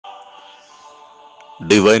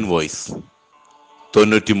Divine voice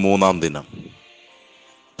 93-ാം ദിനം.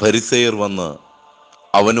 ഫരിസേയർ വന്ന്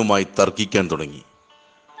അവനുമായി തർക്കിക്കാൻ തുടങ്ങി.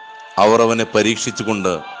 അവർ അവനെ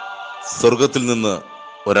പരീക്ഷിച്ചുകൊണ്ട് സ്വർഗത്തിൽ നിന്ന്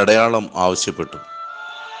ഒരടയാളം ആവശ്യപ്പെട്ടു.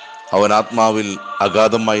 അവൻ ആത്മാവിൽ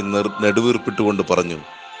അഗാധമായി നെടുവീർപ്പിട്ടുകൊണ്ട് പറഞ്ഞു,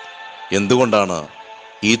 എന്തുകൊണ്ടാണ്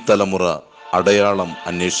ഈ തലമുറ അടയാളം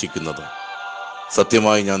അന്വേഷിക്കുന്നത്?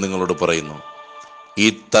 സത്യമായി ഞാൻ നിങ്ങളോട് പറയുന്നു, ഈ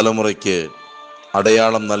തലമുറയ്ക്ക്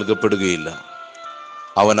അടയാളം നൽകപ്പെടുകയില്ല.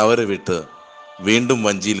 അവൻ അവരെ വിട്ട് വീണ്ടും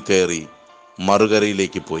വഞ്ചിയിൽ കയറി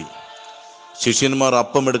മറുകരയിലേക്ക് പോയി. ശിഷ്യന്മാർ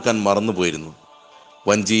അപ്പമെടുക്കാൻ മറന്നുപോയിരുന്നു.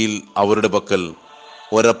 വഞ്ചിയിൽ അവരുടെ പക്കൽ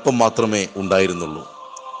ഒരപ്പം മാത്രമേ ഉണ്ടായിരുന്നുള്ളൂ.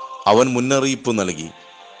 അവൻ മുന്നറിയിപ്പ് നൽകി,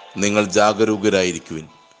 നിങ്ങൾ ജാഗരൂകരായിരിക്കുവിൻ.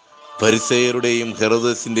 ഫരിസേയരുടെയും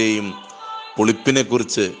ഹെരോദസിൻ്റെയും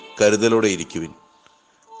പുളിപ്പിനെക്കുറിച്ച് കരുതലോടെ ഇരിക്കുവിൻ.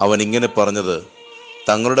 അവൻ ഇങ്ങനെ പറഞ്ഞത്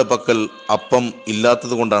തങ്ങളുടെ പക്കൽ അപ്പം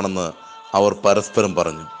ഇല്ലാത്തത് കൊണ്ടാണെന്ന് അവർ പരസ്പരം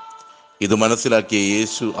പറഞ്ഞു. ഇത് മനസ്സിലാക്കിയ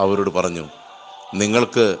യേശു അവരോട് പറഞ്ഞു,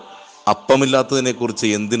 നിങ്ങൾക്ക് അപ്പമില്ലാത്തതിനെക്കുറിച്ച്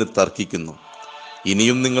എന്തിന് തർക്കിക്കുന്നു?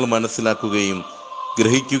 ഇനിയും നിങ്ങൾ മനസ്സിലാക്കുകയും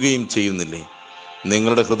ഗ്രഹിക്കുകയും ചെയ്യുന്നില്ലേ?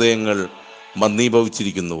 നിങ്ങളുടെ ഹൃദയങ്ങൾ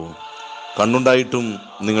മന്ദീഭവിച്ചിരിക്കുന്നുവോ? കണ്ണുണ്ടായിട്ടും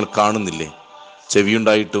നിങ്ങൾ കാണുന്നില്ലേ?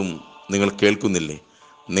 ചെവിയുണ്ടായിട്ടും നിങ്ങൾ കേൾക്കുന്നില്ലേ?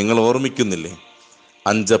 നിങ്ങൾ ഓർമ്മിക്കുന്നില്ലേ?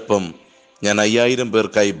 5 അപ്പം ഞാൻ 5000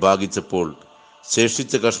 പേർക്കായി ഭാഗിച്ചപ്പോൾ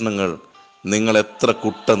ശേഷിച്ച കഷ്ണങ്ങൾ നിങ്ങൾ എത്ര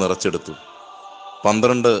കുട്ട നിറച്ചെടുത്തു?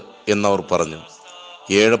 12 എന്നവർ പറഞ്ഞു.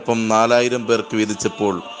 7 അപ്പം 4000 പേർക്ക്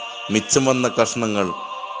വീതിച്ചപ്പോൾ മിച്ചം വന്ന കഷ്ണങ്ങൾ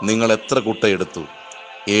നിങ്ങൾ എത്ര കുട്ടയെടുത്തു?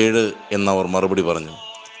 7 എന്നവർ മറുപടി പറഞ്ഞു.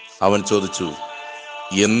 അവൻ ചോദിച്ചു,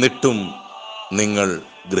 എന്നിട്ടും നിങ്ങൾ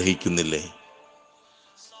ഗ്രഹിക്കുന്നില്ലേ?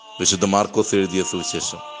 വിശുദ്ധ മാർക്കോസ് എഴുതിയ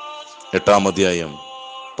സുവിശേഷം 8-ാം അധ്യായം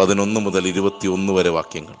 11 മുതൽ 21 വരെ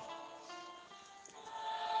വാക്യങ്ങൾ.